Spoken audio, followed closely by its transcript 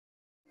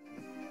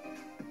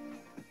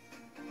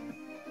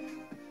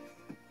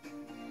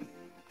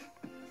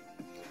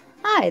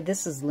Hi,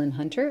 this is Llyn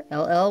Hunter,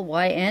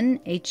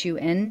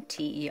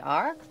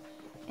 L-L-Y-N-H-U-N-T-E-R,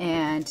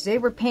 and today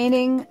we're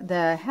painting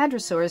the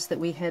hadrosaurus that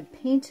we had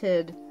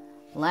painted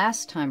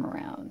last time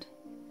around.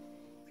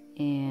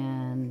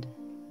 And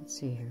let's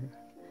see here.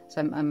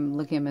 So I'm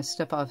looking at my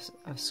stuff off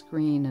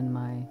screen, and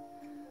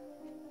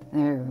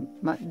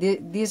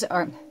these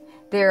are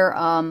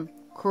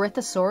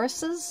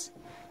Corythosauruses.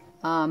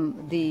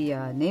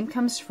 The name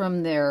comes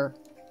from their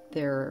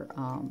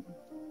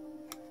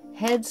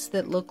heads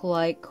that look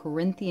like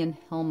Corinthian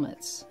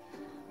helmets,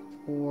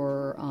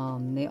 or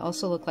they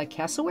also look like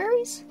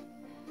cassowaries.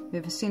 Have you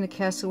ever seen a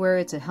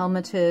cassowary? It's a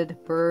helmeted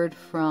bird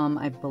from,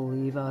 I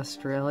believe,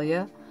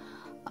 Australia.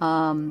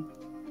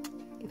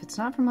 If it's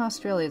not from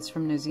Australia, it's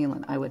from New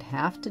Zealand. I would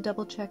have to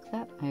double check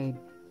that. I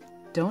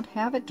don't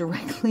have it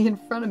directly in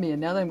front of me,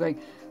 and now that I'm going,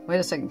 wait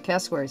a second,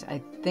 cassowaries,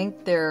 I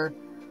think they're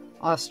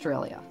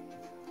Australia.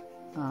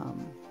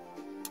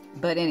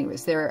 But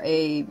anyways, they're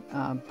a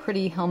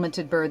pretty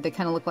helmeted bird. They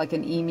kind of look like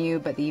an emu,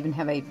 but they even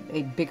have a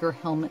bigger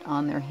helmet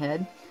on their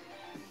head.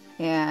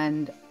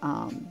 And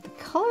the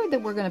color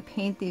that we're going to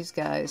paint these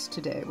guys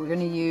today, we're going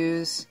to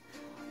use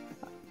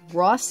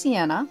raw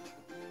sienna,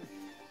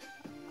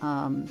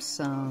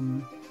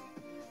 some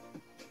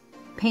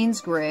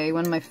Payne's gray,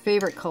 one of my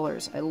favorite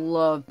colors. I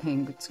love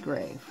Payne's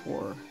gray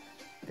for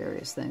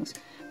various things.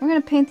 We're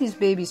going to paint these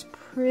babies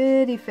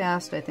pretty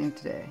fast, I think,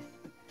 today.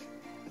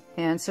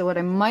 And so what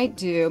I might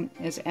do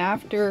is,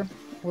 after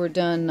we're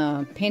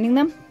done painting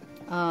them,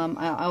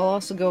 I'll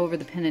also go over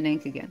the pen and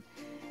ink again.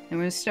 And we're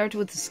going to start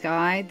with the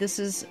sky. This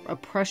is a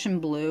Prussian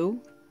blue,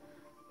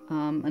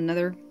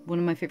 another one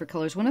of my favorite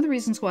colors. One of the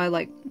reasons why I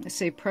like,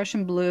 say,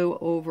 Prussian blue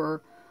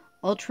over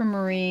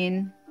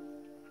ultramarine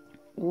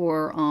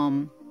or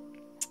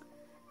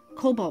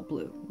cobalt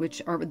blue,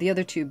 which are the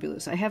other two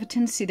blues. I have a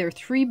tendency, there are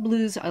three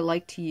blues I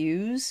like to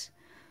use.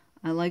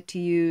 I like to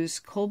use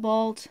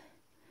cobalt,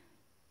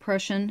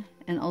 Prussian,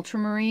 and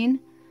ultramarine.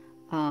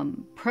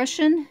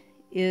 Prussian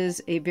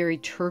is a very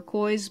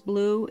turquoise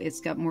blue. It's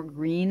got more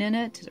green in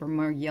it, or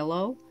more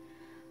yellow.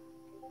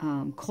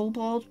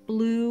 Cobalt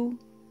blue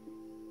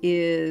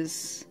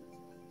is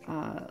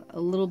a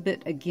little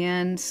bit,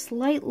 again,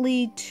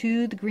 slightly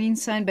to the green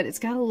side, but it's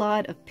got a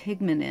lot of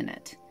pigment in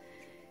it.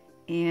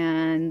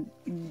 And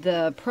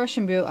the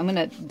Prussian blue, I'm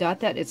going to dot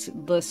that.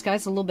 The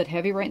sky's a little bit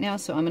heavy right now,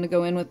 so I'm going to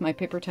go in with my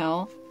paper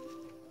towel,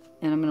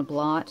 and I'm going to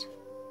blot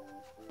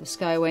the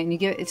sky away.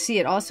 And you see,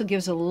 it also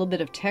gives a little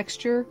bit of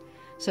texture,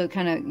 so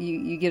kind of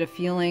you get a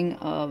feeling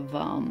of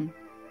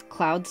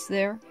clouds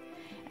there.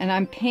 And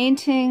I'm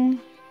painting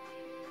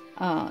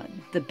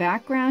the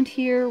background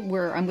here,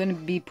 where I'm going to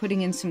be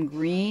putting in some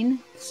green,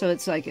 so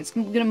it's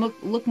going to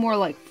look more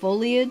like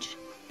foliage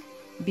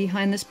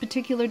behind this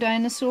particular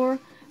dinosaur.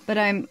 But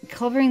I'm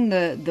covering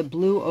the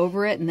blue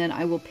over it, and then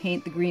I will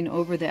paint the green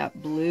over that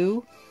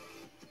blue,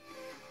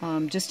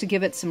 just to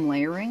give it some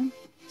layering,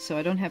 so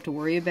I don't have to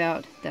worry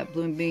about that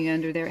blue being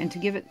under there. And to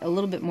give it a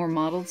little bit more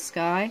mottled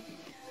sky,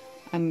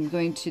 I'm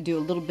going to do a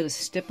little bit of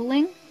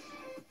stippling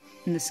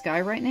in the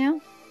sky right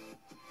now,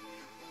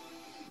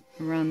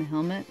 around the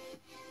helmet.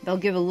 That'll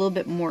give a little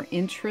bit more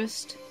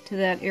interest to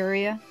that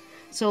area.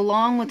 So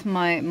along with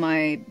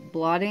my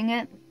blotting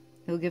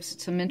it'll give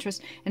it some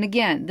interest. And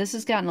again, this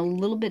has gotten a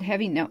little bit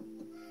heavy. Now,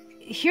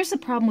 here's the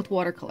problem with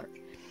watercolor.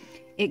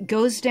 It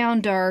goes down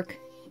dark,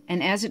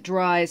 and as it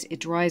dries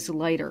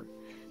lighter.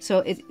 So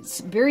it's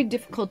very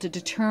difficult to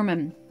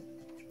determine,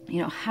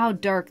 how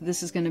dark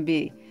this is going to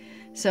be.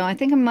 So I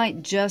think I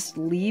might just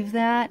leave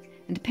that,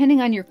 and depending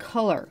on your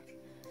color,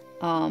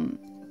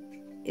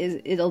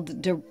 it'll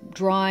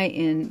dry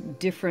in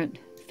different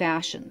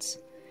fashions.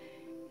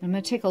 I'm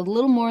going to take a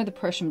little more of the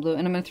Prussian blue,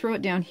 and I'm going to throw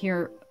it down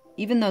here.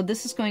 Even though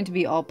this is going to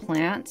be all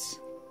plants,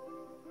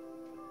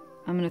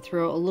 I'm going to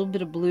throw a little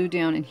bit of blue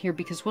down in here,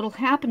 because what will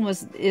happen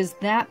is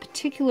that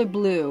particular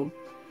blue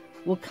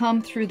will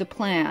come through the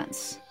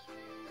plants,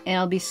 and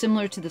it'll be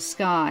similar to the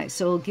sky,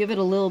 so it'll give it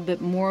a little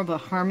bit more of a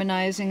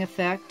harmonizing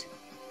effect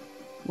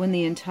when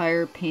the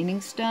entire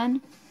painting's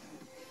done.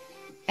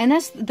 And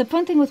that's the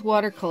fun thing with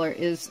watercolor,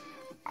 is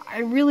I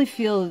really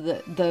feel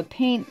that the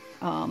paint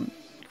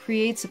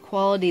creates a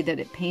quality that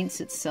it paints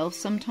itself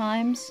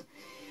sometimes.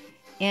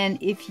 And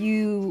if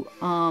you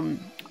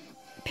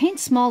paint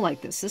small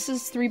like this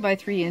is 3 by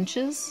 3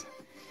 inches,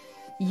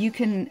 you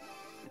can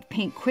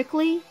paint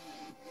quickly,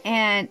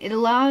 and it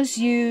allows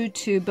you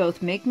to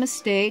both make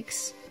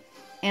mistakes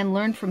and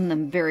learn from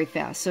them very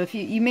fast. So if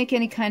you make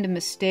any kind of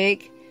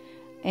mistake,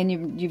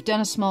 and you've done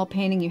a small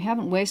painting, you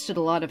haven't wasted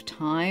a lot of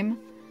time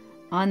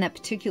on that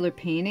particular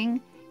painting,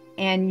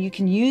 and you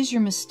can use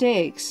your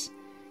mistakes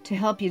to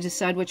help you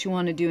decide what you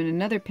want to do in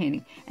another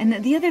painting.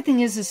 And the other thing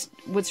is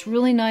what's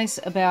really nice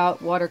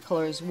about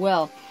watercolor as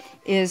well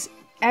is,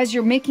 as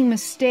you're making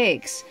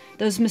mistakes,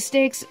 those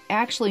mistakes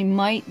actually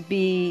might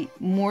be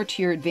more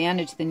to your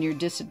advantage than your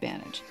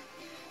disadvantage.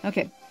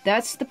 Okay,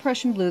 that's the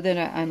Prussian blue that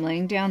I'm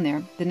laying down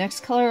there. The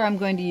next color I'm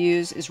going to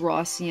use is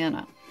raw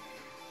sienna.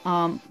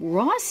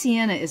 Raw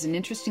sienna is an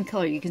interesting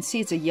color. You can see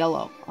it's a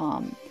yellow.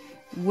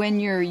 When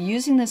you're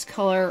using this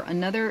color,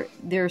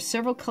 there are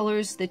several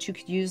colors that you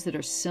could use that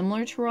are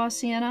similar to raw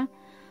sienna.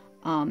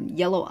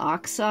 Yellow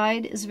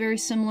oxide is very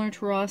similar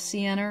to raw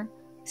sienna.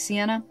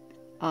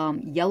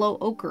 Yellow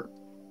ochre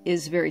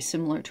is very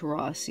similar to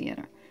raw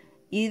sienna.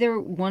 Either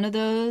one of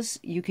those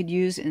you could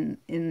use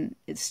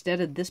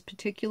instead of this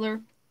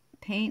particular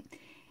paint,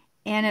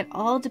 and it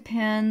all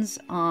depends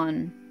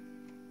on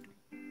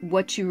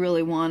what you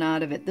really want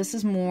out of it. This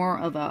is more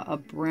of a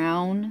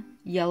brown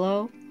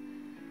yellow.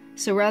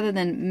 So rather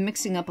than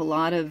mixing up a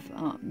lot of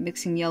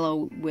mixing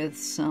yellow with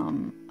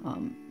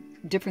some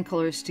different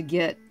colors to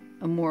get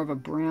more of a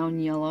brown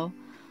yellow,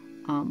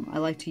 I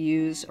like to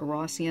use a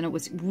raw sienna.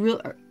 What's real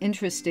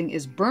interesting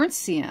is burnt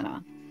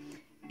sienna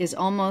is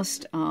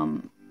almost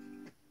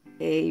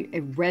a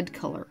red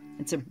color.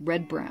 It's a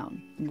red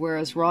brown,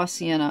 whereas raw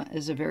sienna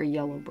is a very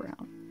yellow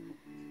brown.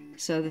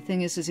 So the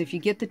thing is if you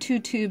get the two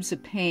tubes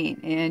of paint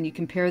and you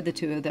compare the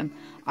two of them,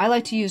 I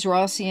like to use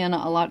raw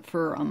sienna a lot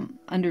for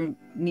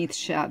underneath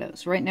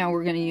shadows. Right now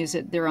we're going to use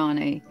it, they're on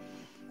a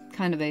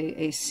kind of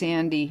a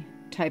sandy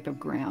type of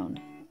ground.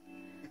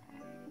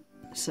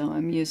 So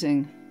I'm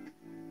using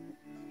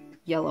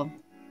yellow.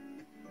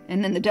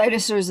 And then the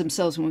dinosaurs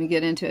themselves, when we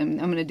get into them,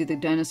 I'm going to do the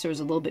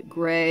dinosaurs a little bit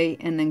gray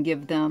and then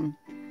give them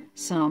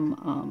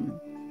some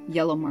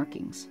yellow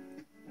markings.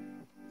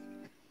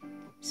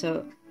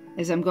 So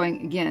as I'm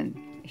going,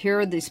 again, here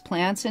are these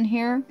plants in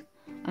here.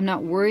 I'm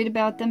not worried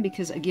about them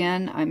because,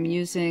 again, I'm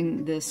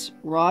using this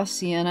raw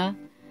sienna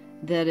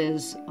that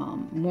is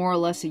more or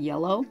less a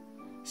yellow.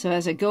 So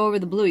as I go over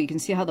the blue, you can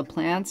see how the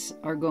plants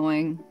are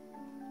going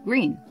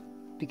green,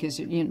 because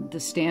you know the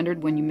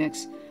standard, when you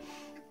mix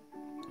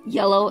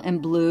yellow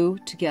and blue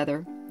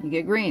together, you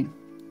get green.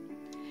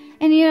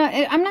 And you know,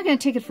 I'm not going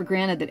to take it for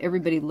granted that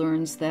everybody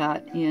learns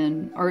that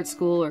in art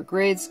school or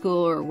grade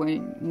school, or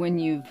when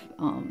you've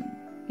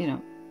you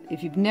know,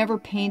 if you've never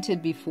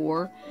painted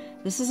before.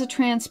 This is a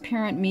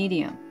transparent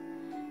medium.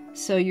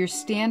 So your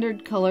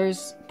standard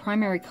colors,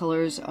 primary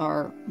colors,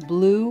 are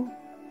blue,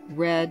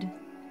 red,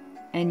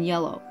 and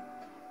yellow.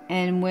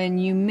 And when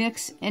you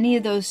mix any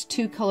of those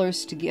two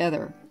colors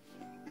together,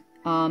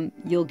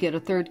 you'll get a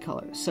third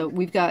color. So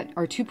we've got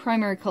our two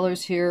primary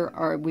colors here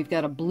we've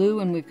got a blue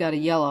and we've got a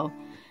yellow.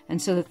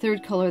 And so the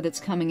third color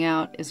that's coming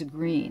out is a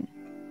green.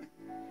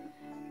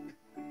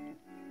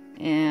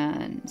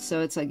 And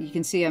so it's like, you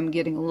can see I'm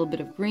getting a little bit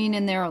of green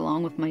in there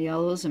along with my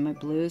yellows and my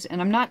blues. And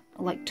I'm not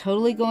like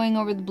totally going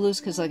over the blues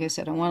because, like I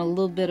said, I want a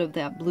little bit of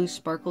that blue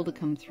sparkle to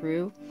come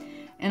through.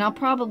 And I'll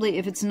probably,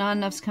 if it's not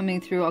enough's coming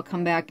through, I'll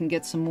come back and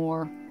get some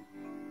more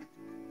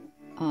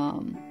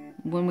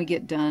when we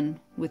get done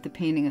with the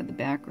painting of the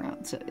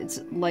background. So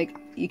it's like,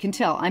 you can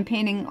tell I'm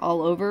painting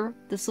all over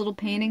this little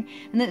painting.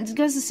 And then it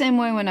goes the same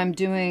way when I'm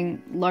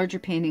doing larger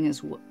painting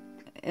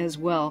as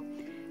well,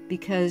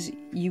 because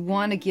you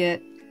want to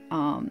get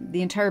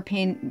the entire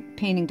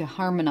painting to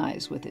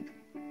harmonize with it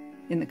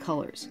in the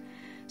colors.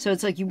 So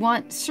it's like you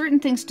want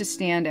certain things to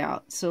stand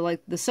out. So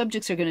like the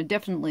subjects are going to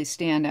definitely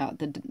stand out.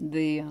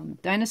 The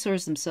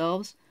dinosaurs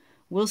themselves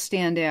will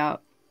stand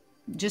out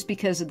just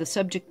because of the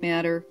subject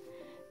matter,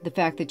 the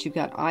fact that you've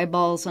got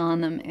eyeballs on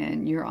them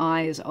and your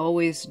eye is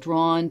always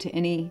drawn to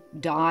any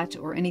dot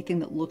or anything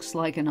that looks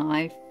like an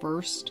eye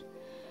first.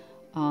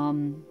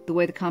 The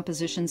way the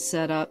composition's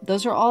set up.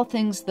 Those are all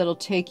things that'll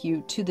take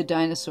you to the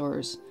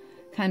dinosaurs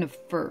kind of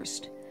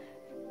first.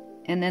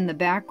 And then the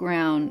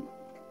background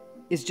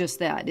is just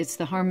that. It's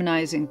the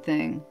harmonizing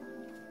thing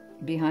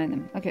behind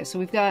them. Okay, so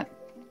we've got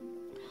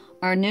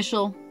our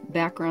initial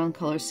background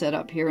color set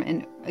up here.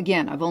 And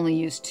again, I've only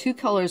used two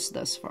colors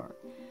thus far.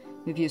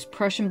 We've used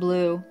Prussian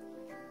blue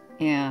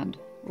and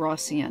raw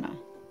sienna.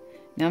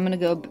 Now I'm going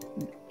to go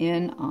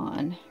in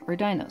on our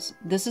dinos.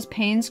 This is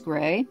Payne's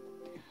gray.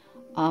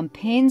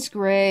 Payne's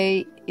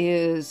gray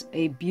is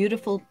a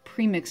beautiful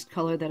premixed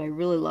color that I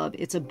really love.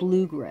 It's a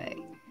blue gray.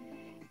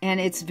 And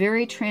it's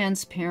very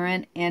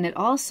transparent, and it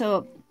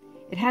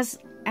has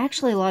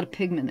actually a lot of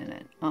pigment in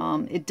it.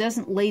 It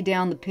doesn't lay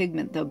down the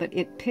pigment though, but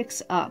it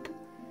picks up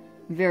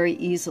very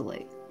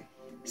easily.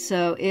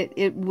 So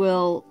it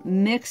will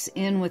mix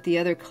in with the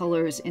other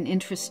colors in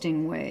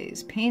interesting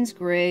ways. Payne's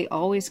gray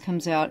always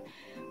comes out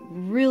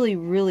really,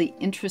 really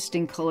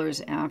interesting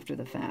colors after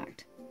the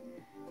fact.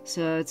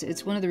 So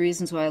it's one of the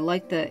reasons why I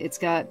like that. It's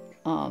got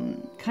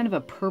kind of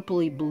a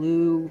purpley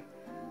blue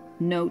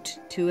note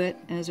to it,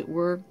 as it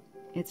were.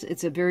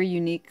 It's a very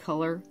unique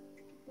color,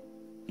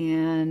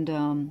 and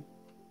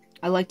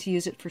I like to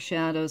use it for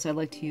shadows. I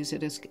like to use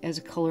it as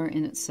a color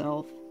in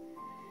itself.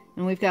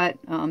 And we've got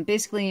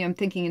basically, I'm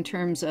thinking in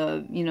terms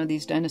of, you know,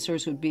 these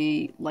dinosaurs would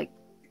be like,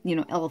 you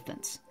know,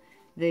 elephants.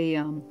 The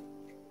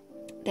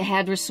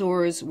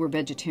hadrosaurs were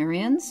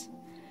vegetarians.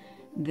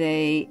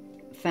 They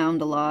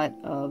found a lot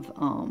of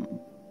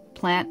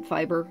plant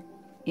fiber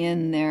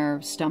in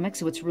their stomachs.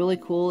 So what's really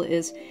cool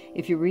is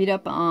if you read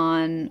up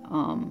on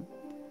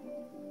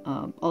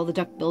all the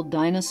duck-billed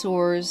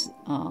dinosaurs,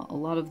 a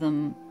lot of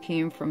them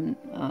came from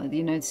the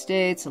United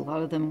States. A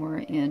lot of them were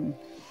in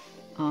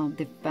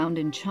They found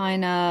in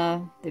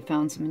China. They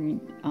found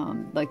some,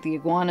 like the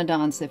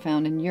iguanodons they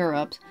found in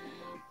Europe.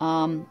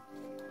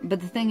 But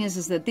the thing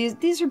is that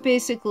these are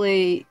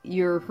basically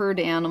your herd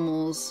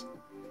animals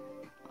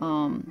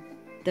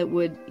that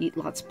would eat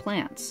lots of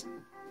plants.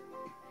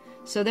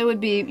 So there would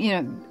be,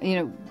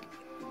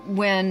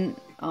 when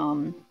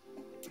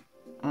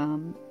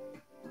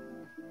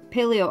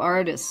paleo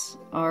artists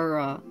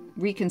are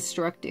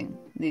reconstructing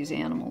these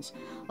animals,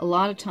 a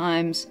lot of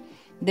times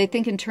they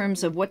think in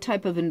terms of what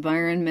type of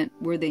environment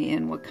were they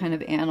in, what kind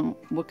of animal,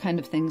 what kind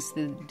of things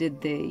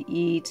did they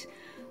eat,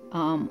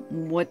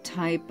 what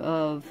type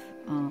of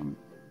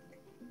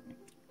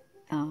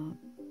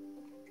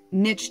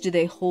niche do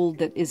they hold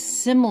that is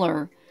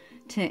similar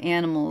to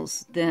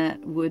animals that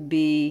would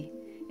be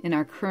in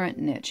our current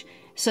niche.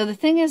 So the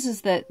thing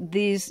is that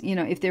these,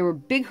 if they were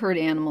big herd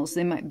animals,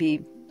 they might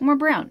be more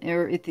brown,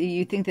 or if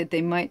you think that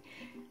they might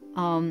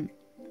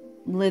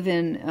live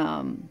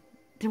in,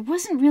 there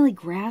wasn't really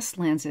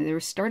grasslands. They were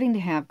starting to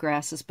have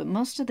grasses, but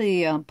most of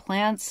the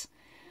plants,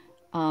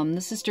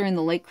 this is during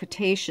the late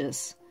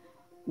Cretaceous,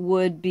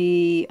 would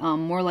be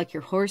more like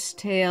your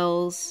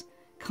horsetails,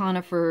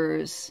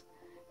 conifers,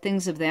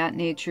 things of that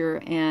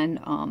nature, and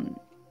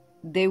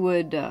they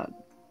would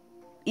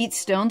eat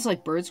stones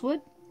like birds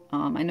would.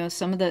 I know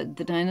some of the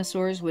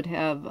dinosaurs would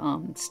have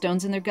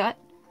stones in their gut,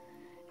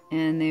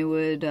 and they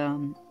would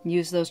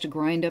use those to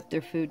grind up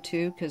their food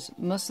too, because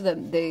most of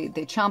them, they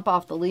chomp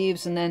off the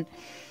leaves and then,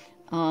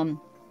 or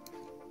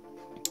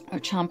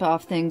chomp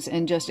off things,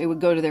 and just, it would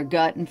go to their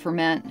gut and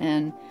ferment,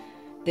 and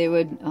they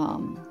would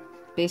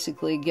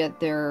basically get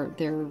their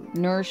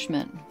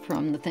nourishment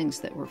from the things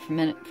that were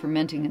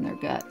fermenting in their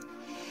gut.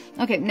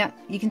 Okay, now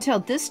you can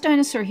tell this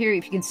dinosaur here,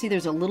 if you can see,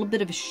 there's a little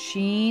bit of a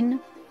sheen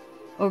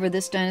over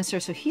this dinosaur,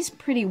 so he's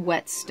pretty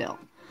wet still.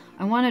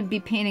 I want to be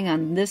painting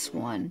on this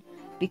one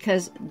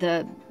because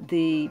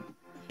the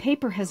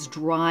paper has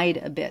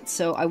dried a bit,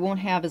 so I won't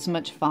have as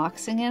much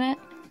foxing in it.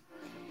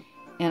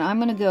 And I'm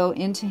going to go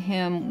into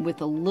him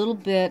with a little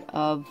bit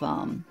of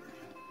I'm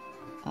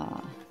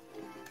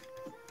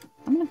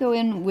going to go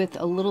in with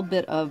a little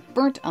bit of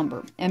burnt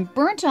umber. And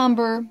burnt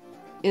umber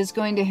is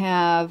going to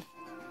have,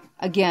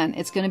 again,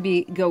 it's going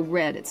to go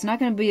red. It's not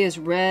going to be as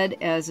red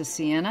as a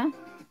sienna.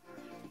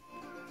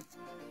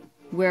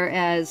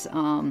 Whereas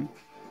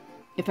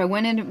if I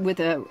went in with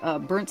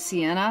a burnt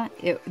sienna,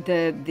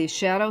 the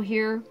shadow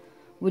here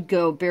would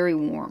go very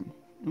warm.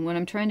 And what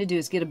I'm trying to do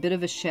is get a bit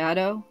of a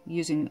shadow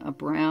using a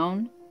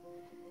brown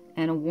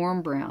and a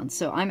warm brown.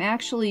 So I'm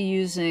actually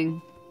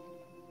using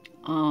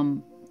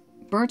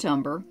burnt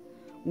umber,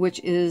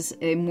 which is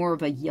more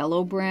of a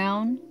yellow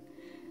brown.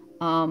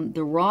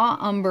 The raw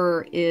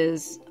umber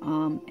is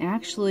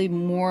actually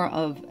more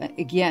of,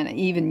 again,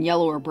 even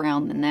yellower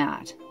brown than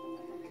that.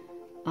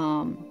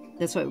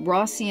 That's why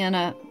raw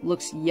sienna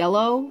looks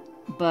yellow,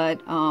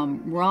 but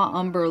raw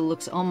umber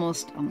looks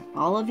almost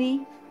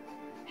olivey,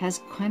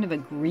 has kind of a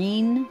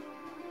green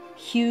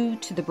hue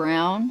to the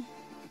brown,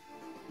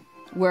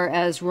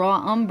 whereas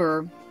raw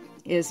umber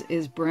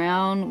is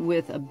brown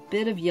with a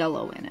bit of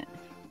yellow in it.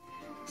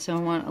 So I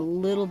want a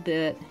little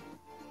bit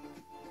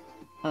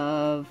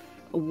of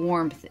a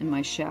warmth in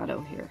my shadow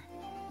here.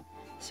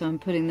 So I'm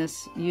putting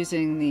this,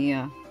 using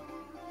the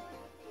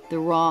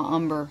raw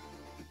umber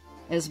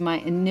as my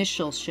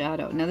initial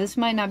shadow. Now this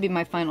might not be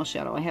my final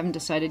shadow. I haven't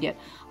decided yet.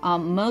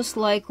 Most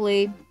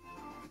likely,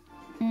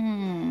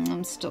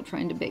 I'm still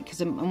trying to bake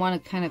because I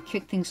want to kind of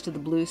kick things to the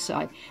blue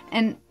side.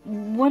 And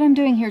what I'm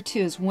doing here too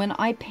is when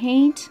I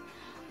paint,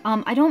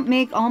 I don't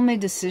make all my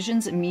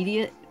decisions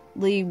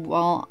immediately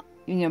while,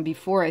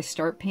 before I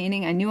start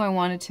painting. I knew I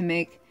wanted to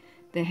make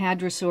the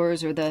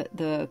hadrosaurs or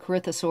the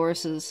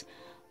Corythosauruses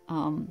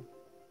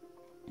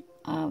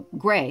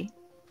gray,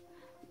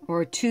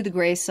 or to the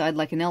gray side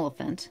like an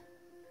elephant.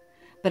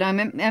 But I'm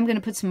going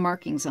to put some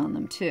markings on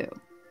them too.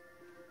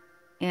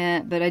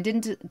 But I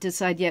didn't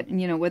decide yet,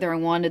 whether I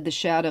wanted the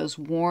shadows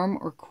warm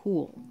or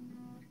cool.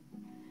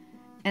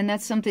 And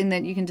that's something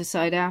that you can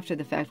decide after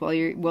the fact, while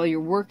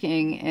you're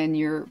working and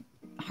you're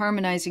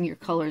harmonizing your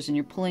colors and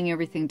you're pulling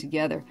everything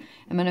together.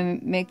 Am I going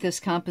to make this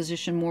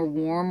composition more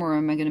warm, or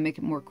am I going to make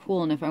it more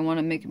cool? And if I want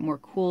to make it more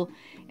cool,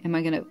 am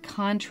I going to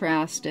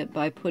contrast it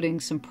by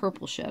putting some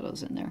purple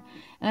shadows in there?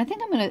 And I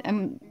think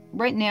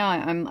right now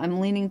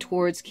I'm leaning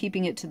towards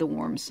keeping it to the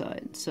warm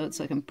side. So it's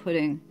like I'm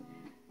putting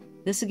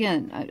this,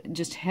 again,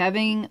 just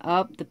heavying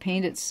up the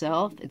paint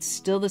itself. It's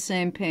still the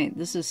same paint.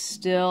 This is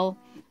still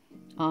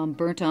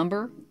burnt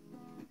umber,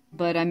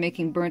 but I'm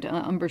making burnt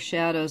umber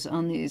shadows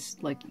on these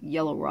like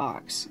yellow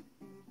rocks.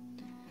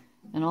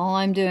 And all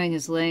I'm doing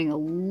is laying a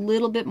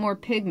little bit more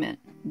pigment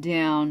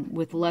down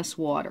with less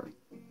water.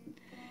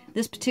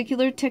 This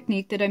particular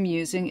technique that I'm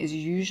using is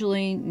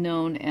usually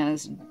known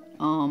as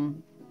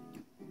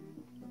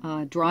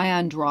dry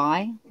on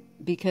dry,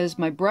 because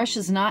my brush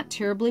is not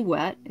terribly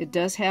wet. It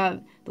does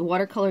have, the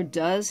watercolor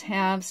does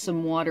have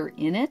some water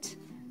in it,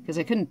 because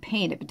I couldn't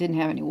paint it, but didn't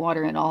have any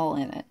water at all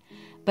in it.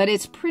 But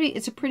it's a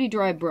pretty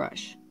dry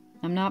brush.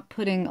 I'm not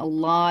putting a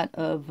lot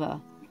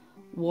of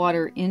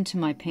water into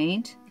my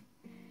paint.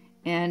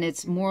 And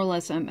it's more or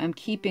less, I'm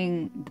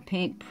keeping the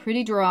paint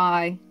pretty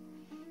dry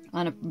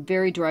on a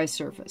very dry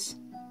surface.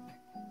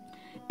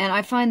 And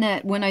I find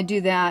that when I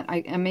do that,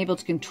 I'm able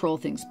to control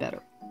things better.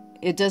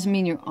 It doesn't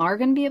mean you are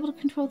going to be able to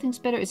control things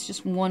better. It's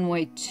just one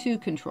way to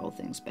control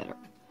things better.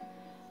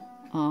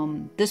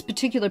 This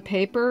particular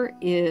paper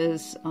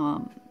is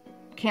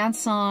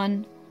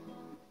Canson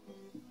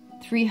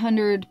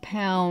 300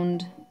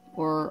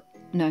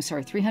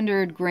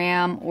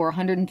 gram or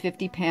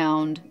 150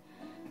 pound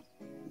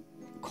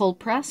cold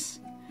press.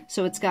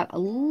 So it's got a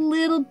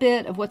little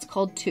bit of what's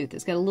called tooth.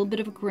 It's got a little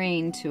bit of a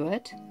grain to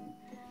it,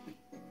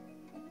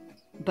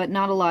 but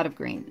not a lot of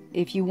grain.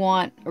 If you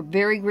want a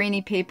very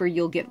grainy paper,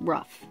 you'll get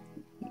rough.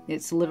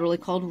 It's literally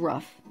called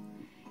rough.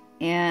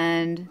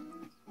 And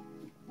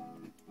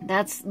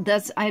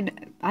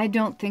I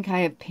don't think I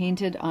have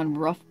painted on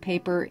rough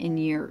paper in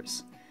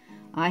years.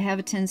 I have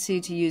a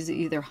tendency to use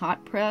either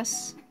hot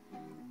press,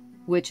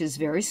 which is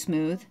very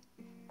smooth,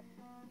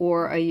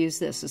 or I use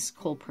this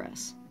cold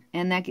press.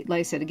 And that, like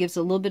I said, it gives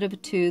a little bit of a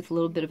tooth, a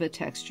little bit of a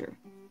texture.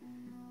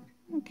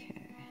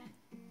 Okay,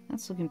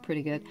 that's looking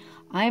pretty good.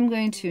 I'm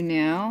going to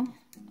now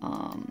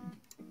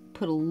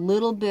put a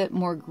little bit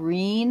more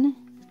green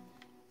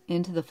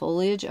into the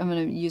foliage. I'm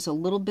going to use a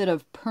little bit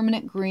of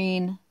permanent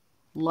green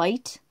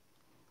light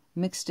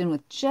mixed in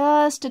with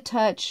just a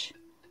touch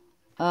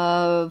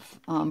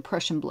of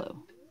Prussian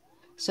blue.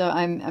 So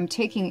I'm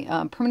taking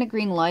permanent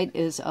green light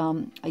is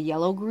a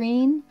yellow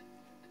green.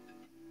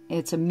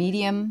 It's a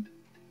medium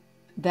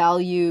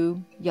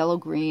value yellow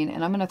green,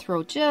 and I'm going to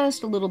throw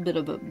just a little bit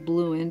of a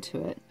blue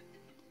into it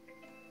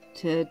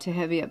to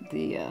heavy up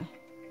the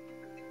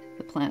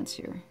plants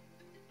here.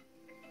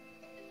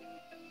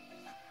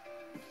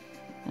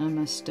 And I'm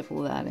going to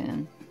stipple that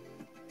in.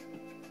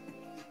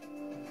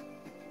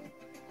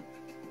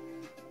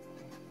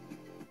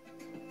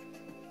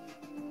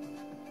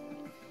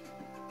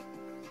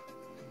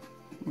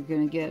 We're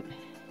going to get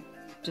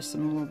just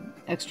some little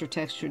extra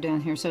texture down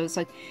here. So it's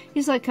like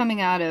he's like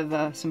coming out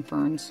of some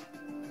ferns.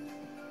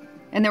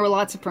 And there were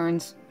lots of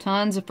ferns,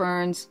 tons of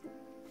ferns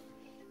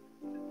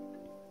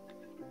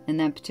in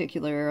that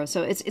particular area.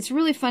 So it's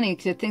really funny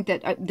to think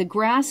that the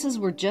grasses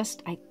were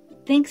just, I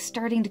think,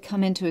 starting to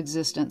come into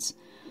existence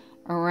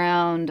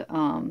around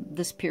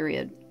this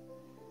period.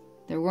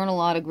 There weren't a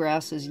lot of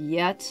grasses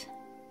yet.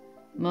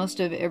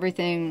 Most of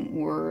everything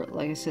were,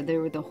 like I said, they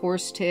were the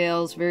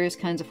horsetails, various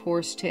kinds of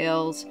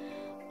horsetails,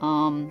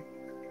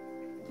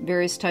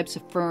 various types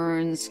of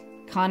ferns,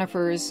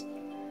 conifers.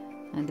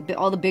 And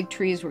all the big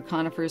trees were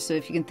conifers, so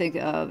if you can think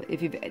of,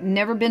 if you've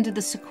never been to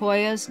the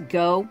sequoias,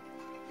 go.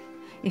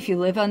 If you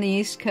live on the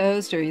East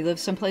Coast or you live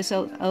someplace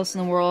else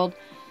in the world,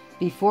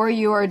 before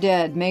you are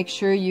dead, make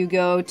sure you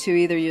go to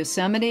either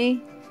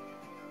Yosemite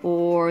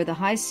or the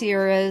High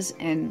Sierras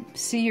and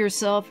see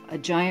yourself a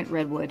giant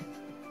redwood.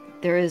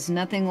 There is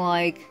nothing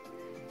like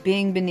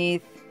being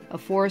beneath a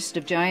forest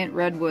of giant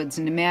redwoods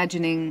and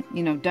imagining,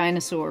 you know,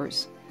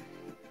 dinosaurs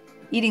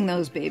eating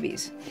those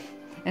babies.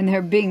 And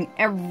they're being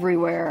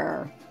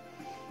everywhere.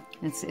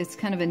 It's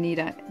kind of a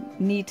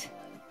neat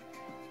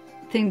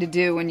thing to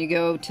do when you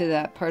go to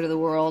that part of the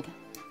world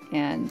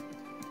and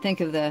think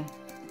of the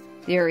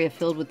area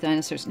filled with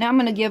dinosaurs. Now I'm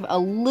going to give a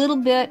little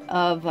bit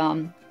of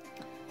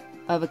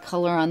a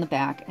color on the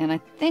back, and I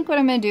think what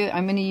I'm going to do,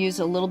 I'm going to use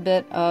a little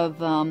bit of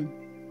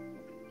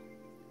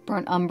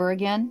burnt umber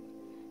again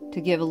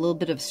to give a little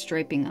bit of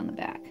striping on the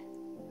back,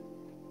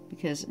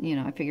 because, you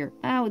know, I figure,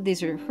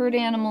 these are herd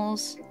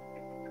animals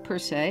per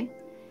se,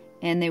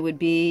 and they would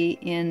be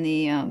in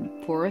the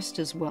forest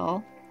as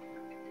well.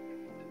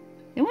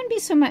 It wouldn't be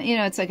so much, you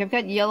know, it's like I've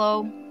got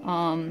yellow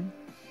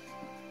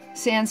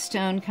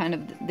sandstone, kind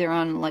of, they're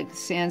on like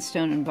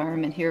sandstone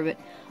environment here, but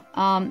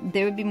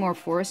they would be more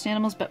forest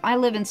animals. But I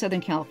live in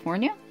Southern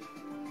California,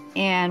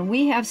 and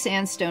we have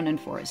sandstone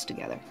and forest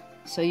together.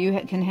 So you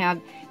can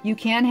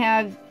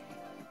have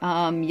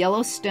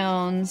yellow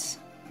stones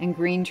and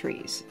green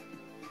trees.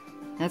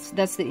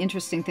 That's the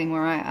interesting thing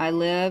where I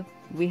live.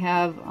 We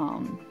have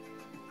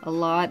a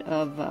lot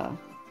of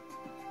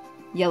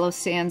yellow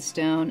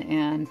sandstone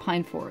and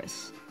pine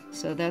forests.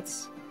 So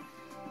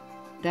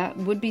that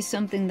would be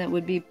something that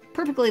would be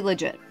perfectly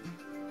legit.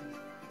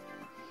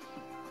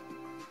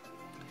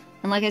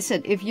 And like I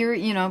said, if you're,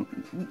 you know,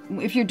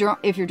 if you're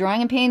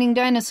drawing and painting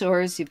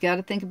dinosaurs, you've got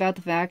to think about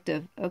the fact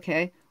of,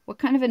 okay, what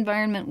kind of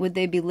environment would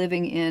they be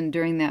living in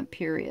during that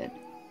period?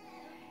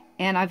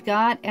 And I've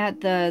got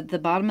at the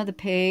bottom of the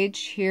page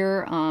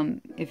here,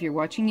 if you're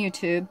watching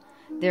YouTube,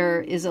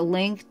 there is a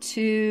link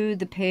to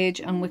the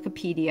page on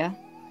Wikipedia.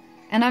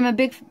 And I'm a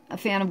big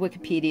fan of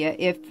Wikipedia.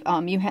 If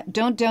you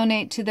don't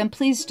donate to them,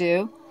 please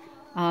do.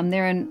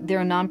 They're a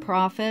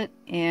nonprofit,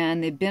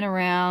 and they've been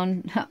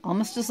around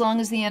almost as long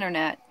as the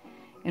internet.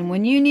 And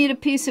when you need a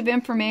piece of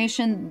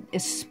information,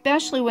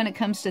 especially when it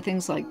comes to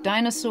things like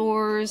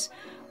dinosaurs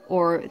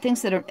or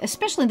things that are,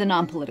 especially the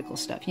non-political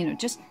stuff, you know,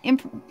 just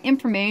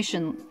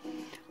information,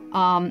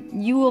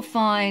 you will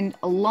find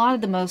a lot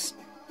of the most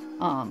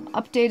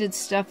updated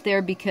stuff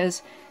there,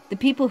 because the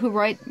people who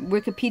write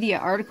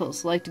Wikipedia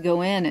articles like to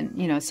go in and,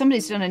 you know,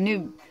 somebody's done a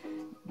new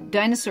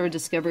dinosaur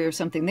discovery or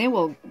something, they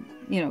will,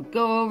 you know,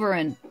 go over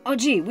and, oh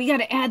gee, we got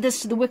to add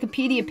this to the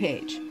Wikipedia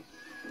page.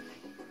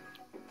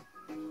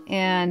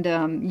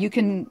 And you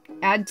can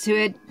add to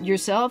it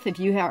yourself if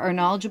you are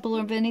knowledgeable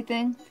of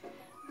anything.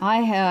 I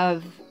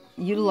have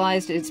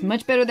utilized it. It's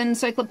much better than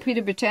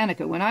Encyclopedia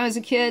Britannica. When I was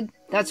a kid,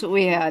 that's what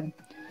we had.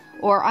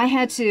 Or I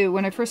had to,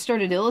 when I first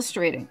started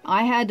illustrating,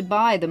 I had to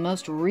buy the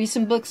most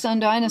recent books on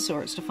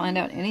dinosaurs to find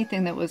out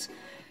anything that was,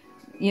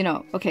 you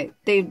know, okay,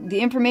 the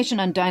information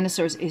on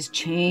dinosaurs is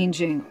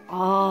changing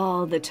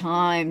all the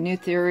time. New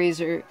theories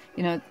are,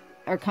 you know,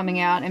 are coming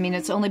out. I mean,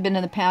 it's only been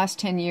in the past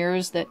 10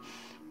 years that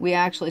we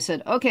actually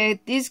said, okay,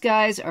 these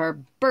guys are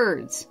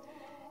birds.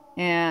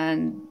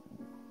 And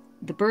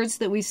the birds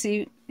that we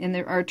see in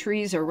our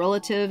trees are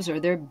relatives, or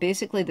they're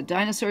basically, the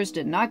dinosaurs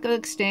did not go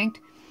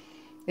extinct.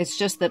 It's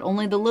just that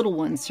only the little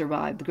ones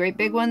survived. The great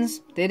big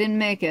ones, they didn't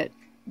make it.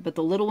 But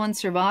the little ones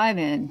survive,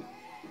 and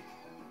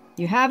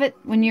you have it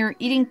when you're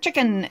eating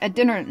chicken at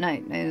dinner at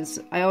night. As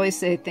I always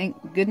say,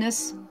 thank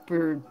goodness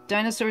for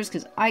dinosaurs,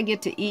 because I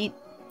get to eat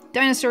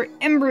dinosaur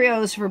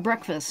embryos for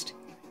breakfast.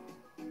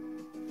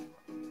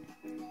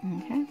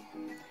 Okay.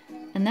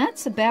 And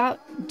that's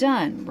about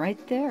done right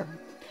there.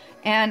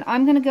 And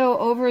I'm going to go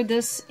over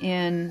this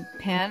in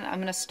pen. I'm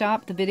going to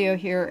stop the video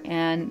here,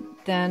 and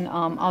then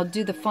I'll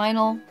do the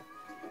final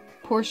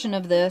portion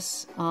of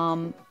this.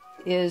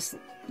 Is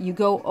you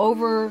go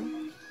over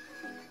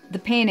the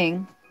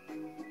painting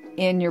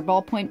in your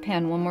ballpoint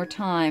pen one more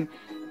time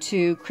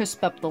to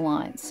crisp up the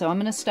lines. So I'm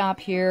going to stop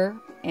here,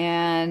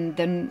 and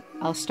then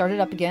I'll start it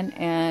up again,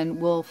 and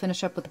we'll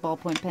finish up with the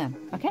ballpoint pen.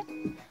 Okay?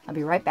 I'll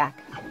be right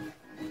back.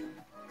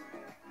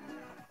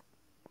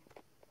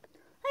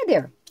 Hi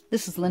there.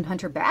 This is Llyn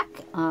Hunter back.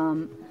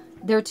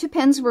 There are two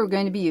pens we're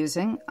going to be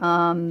using.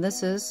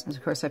 This is,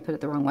 of course I put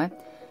it the wrong way.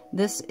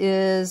 This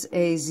is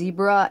a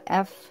Zebra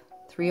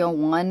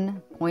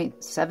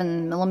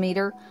F301.7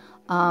 millimeter.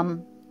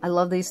 I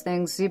love these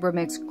things. Zebra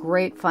makes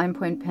great fine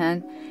point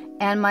pen.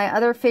 And my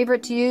other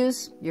favorite to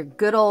use, your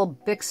good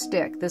old Bic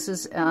stick. This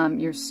is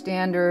your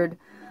standard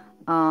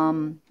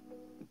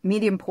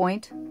medium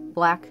point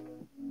black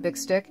Bic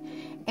stick.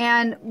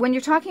 And when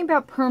you're talking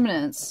about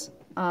permanence,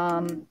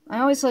 I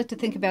always like to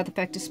think about the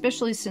fact,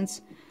 especially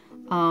since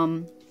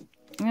I'm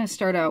going to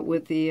start out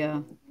with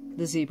the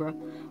Zebra.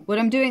 What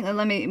I'm doing,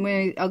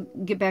 I'll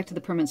get back to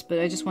the permanence, but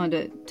I just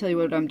wanted to tell you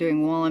what I'm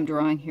doing while I'm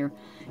drawing here.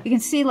 You can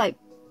see, like,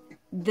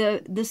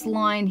 this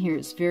line here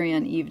is very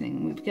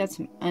uneven. We've got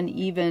some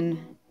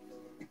uneven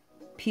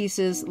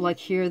pieces. Like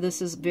here,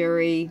 this is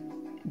very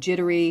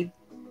jittery,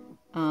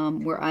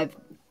 where I've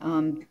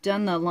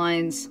done the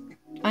lines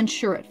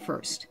unsure at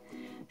first.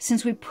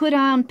 Since we put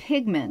on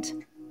pigment,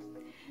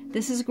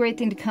 this is a great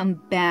thing to come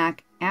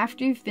back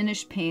after you've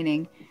finished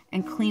painting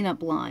and clean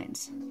up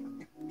lines.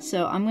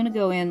 So I'm going to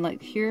go in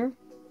like here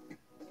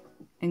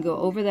and go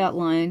over that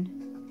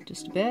line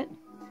just a bit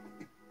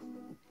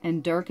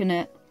and darken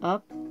it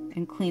up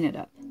and clean it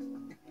up.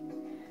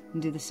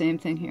 And do the same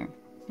thing here.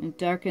 And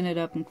darken it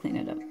up and clean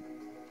it up.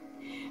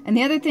 And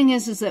the other thing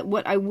is that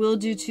what I will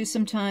do too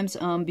sometimes,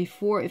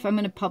 before, if I'm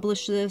going to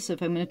publish this,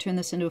 if I'm going to turn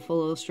this into a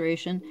full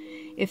illustration,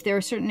 if there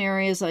are certain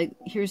areas, like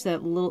here's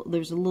that little,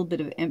 there's a little bit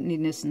of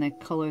emptiness in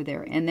that color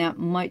there, and that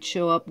might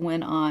show up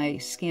when I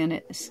scan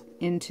it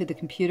into the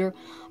computer,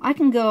 I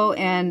can go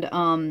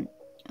and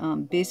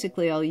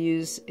basically I'll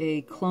use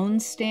a clone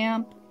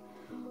stamp,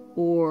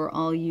 or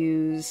I'll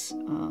use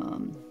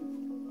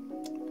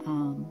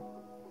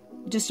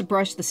just a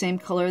brush the same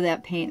color of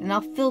that paint, and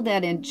I'll fill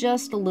that in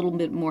just a little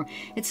bit more.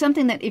 It's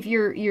something that if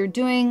you're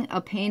doing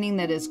a painting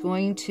that is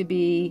going to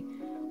be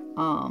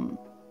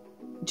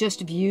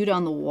just viewed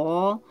on the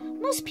wall,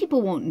 most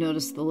people won't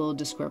notice the little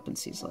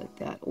discrepancies like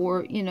that,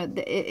 or you know,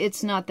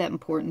 it's not that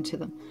important to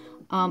them.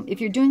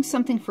 If you're doing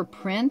something for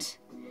print,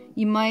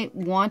 you might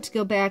want to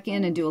go back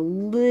in and do a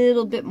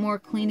little bit more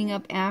cleaning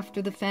up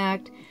after the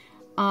fact.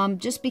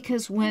 Just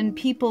because when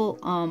people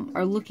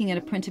are looking at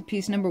a printed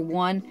piece, number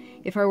one,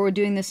 if I were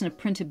doing this in a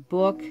printed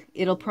book,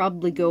 it'll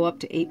probably go up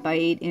to 8 by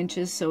 8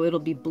 inches, so it'll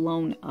be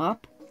blown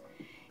up.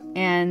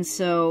 And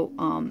so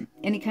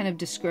any kind of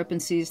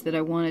discrepancies that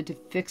I wanted to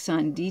fix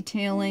on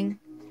detailing,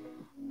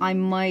 I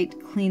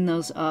might clean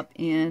those up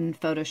in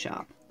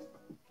Photoshop.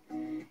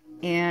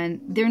 And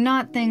they're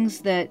not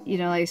things that, you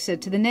know, like I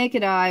said, to the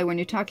naked eye, when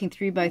you're talking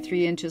 3 by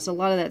 3 inches, a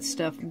lot of that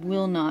stuff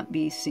will not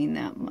be seen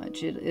that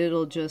much.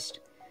 It'll just...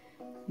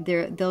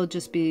 They'll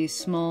just be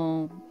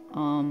small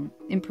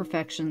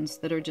imperfections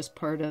that are just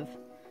part of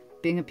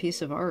being a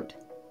piece of art,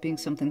 being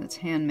something that's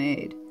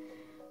handmade.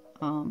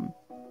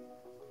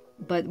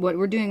 But what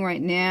we're doing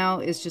right now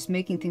is just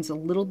making things a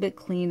little bit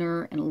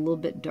cleaner and a little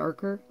bit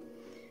darker.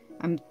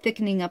 I'm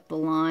thickening up the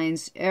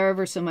lines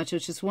ever so much,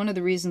 which is one of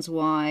the reasons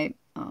why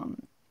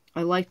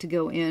I like to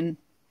go in.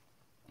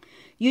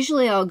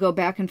 Usually I'll go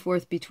back and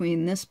forth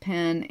between this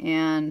pen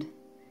and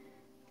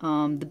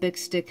the Bic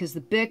stick, because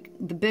the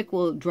Bic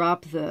will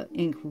drop the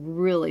ink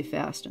really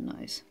fast and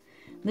nice.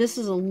 This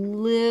is a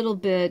little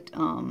bit,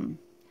 how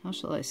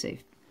shall I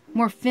say,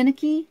 more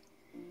finicky,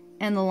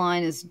 and the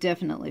line is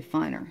definitely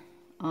finer.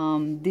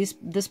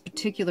 this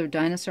particular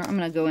dinosaur, I'm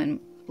going to go in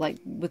like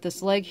with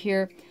this leg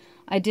here.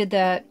 I did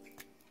that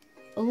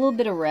a little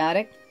bit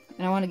erratic,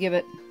 and I want to give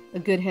it a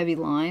good heavy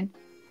line.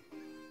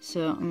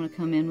 So I'm going to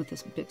come in with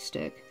this big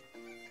stick.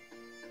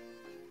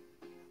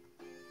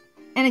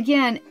 And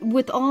again,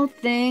 with all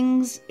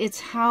things, it's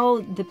how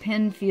the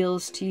pen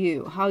feels to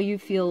you, how you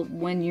feel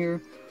when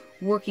you're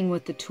working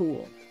with the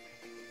tool.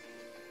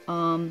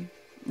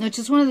 Which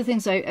is one of the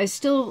things I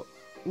still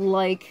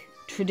like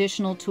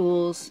traditional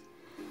tools,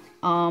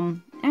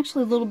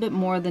 actually a little bit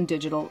more than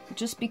digital,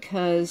 just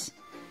because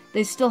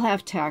they still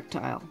have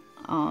tactile.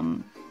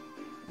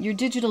 Your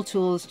digital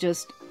tools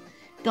just,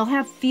 they'll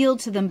have feel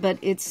to them, but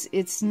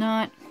it's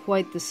not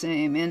quite the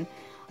same. And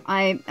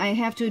I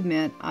have to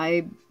admit,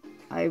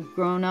 I've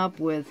grown up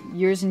with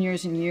years and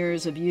years and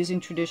years of using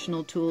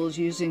traditional tools,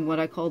 using what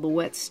I call the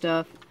wet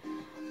stuff.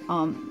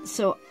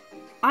 So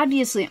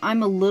obviously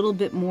I'm a little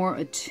bit more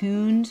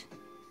attuned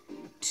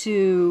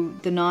to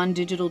the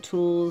non-digital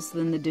tools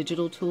than the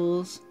digital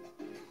tools.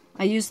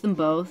 I use them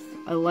both.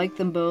 I like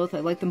them both. I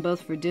like them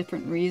both for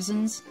different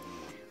reasons.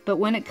 But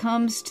when it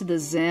comes to the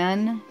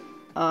zen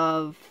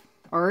of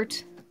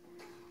art,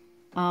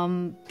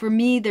 for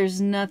me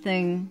there's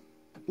nothing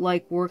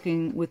like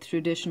working with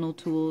traditional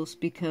tools,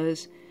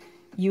 because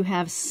you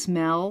have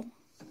smell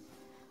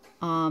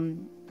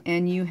and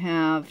you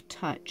have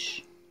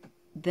touch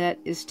that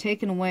is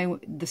taken away.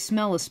 The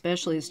smell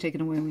especially is taken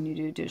away when you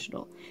do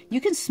digital.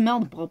 You can smell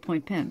the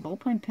ballpoint pen.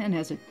 Ballpoint pen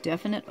has a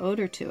definite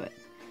odor to it.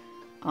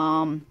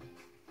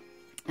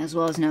 As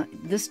well as, now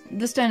this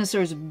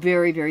dinosaur is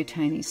very, very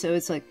tiny, so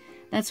it's like,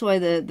 that's why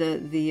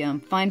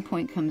the fine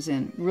point comes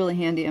in really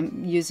handy.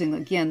 I'm using,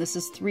 again, this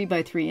is 3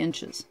 by 3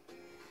 inches.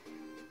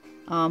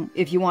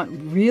 If you want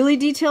really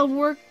detailed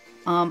work,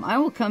 I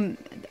will come.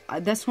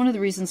 That's one of the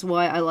reasons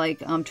why I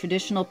like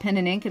traditional pen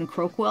and ink and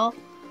Crockwell.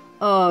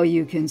 Oh,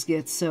 you can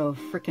get so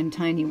freaking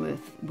tiny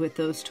with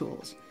those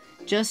tools,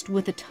 just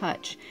with a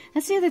touch.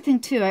 That's the other thing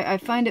too. I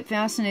find it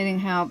fascinating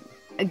how,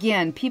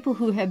 again, people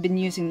who have been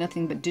using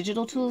nothing but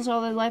digital tools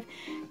all their life,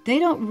 they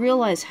don't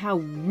realize how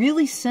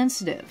really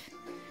sensitive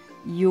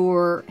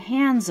your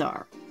hands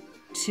are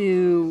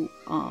to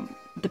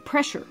the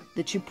pressure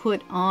that you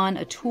put on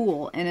a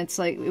tool. And it's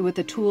like with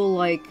a tool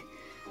like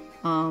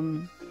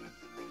a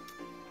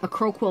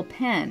Crockwell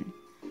pen,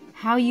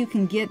 how you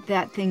can get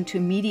that thing to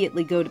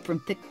immediately go from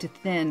thick to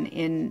thin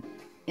in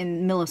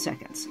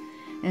milliseconds.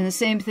 And the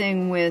same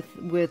thing with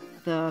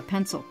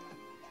pencil.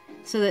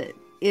 So that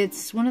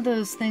it's one of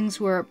those things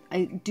where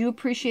I do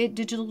appreciate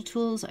digital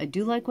tools. I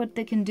do like what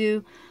they can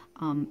do.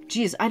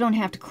 Geez, I don't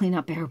have to clean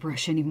up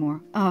airbrush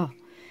anymore. Oh,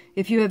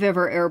 if you have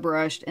ever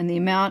airbrushed and the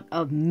amount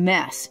of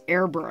mess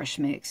airbrush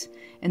makes,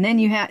 and then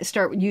you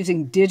start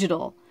using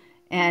digital,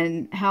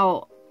 and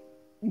how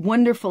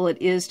wonderful it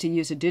is to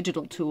use a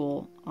digital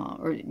tool,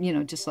 or, you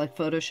know, just like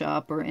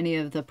Photoshop or any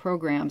of the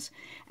programs,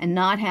 and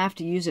not have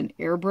to use an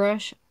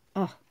airbrush.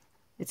 Oh,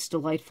 it's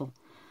delightful.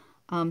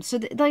 So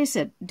like I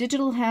said,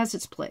 digital has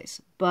its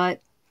place,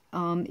 but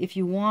if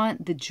you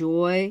want the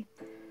joy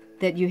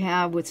that you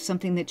have with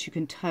something that you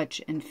can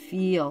touch and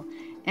feel,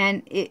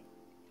 and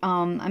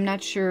I'm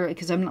not sure,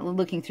 because I'm not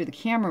looking through the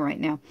camera right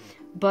now,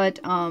 but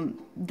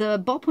the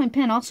ballpoint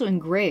pen also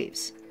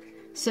engraves.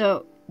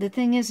 So the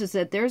thing is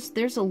that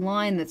there's a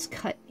line that's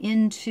cut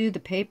into the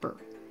paper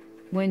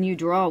when you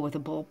draw with a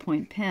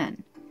ballpoint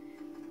pen,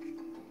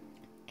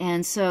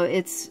 and so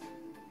it's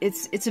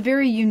a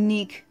very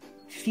unique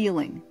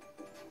feeling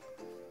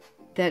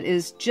that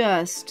is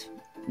just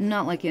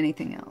not like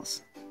anything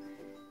else.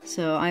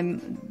 So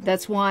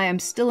that's why I'm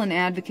still an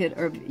advocate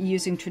of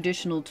using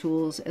traditional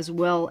tools as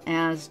well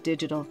as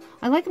digital.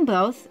 I like them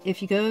both.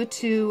 If you go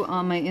to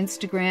my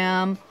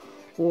Instagram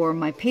or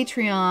my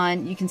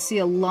Patreon, you can see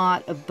a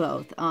lot of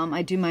both.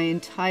 I do my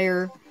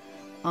entire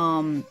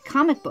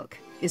comic book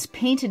is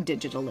painted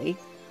digitally,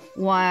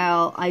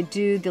 while I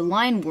do the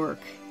line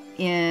work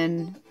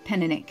in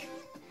pen and ink.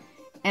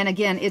 And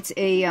again, it's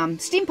a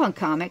steampunk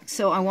comic,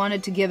 so I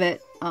wanted to give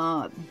it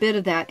a bit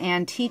of that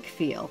antique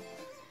feel.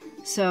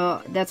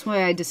 So that's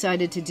why I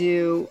decided to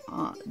do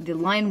the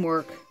line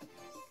work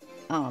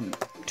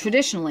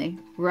traditionally,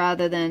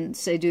 rather than,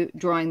 say,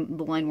 drawing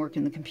the line work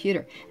in the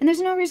computer. And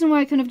there's no reason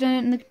why I couldn't have done it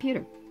in the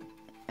computer,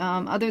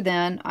 other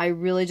than I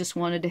really just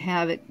wanted to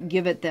have it,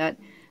 give it that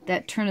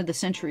turn of the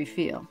century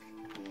feel.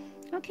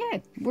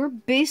 Okay, we're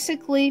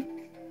basically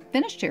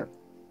finished here.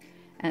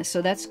 And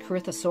so that's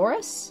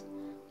Corythosaurus.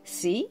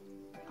 C.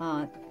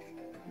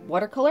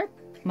 Watercolor.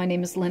 My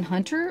name is Llyn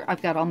Hunter.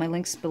 I've got all my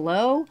links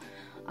below.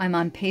 I'm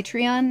on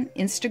Patreon,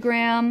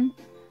 Instagram,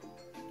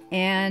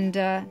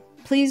 and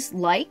please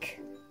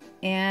like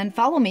and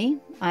follow me.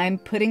 I'm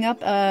putting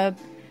up a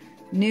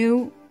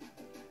new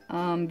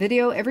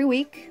video every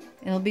week.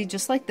 It'll be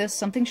just like this,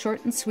 something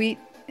short and sweet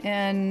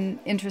and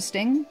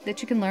interesting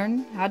that you can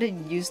learn how to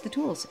use the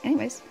tools.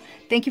 Anyways,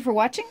 thank you for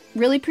watching.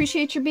 Really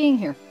appreciate your being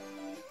here.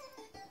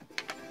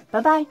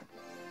 Bye-bye.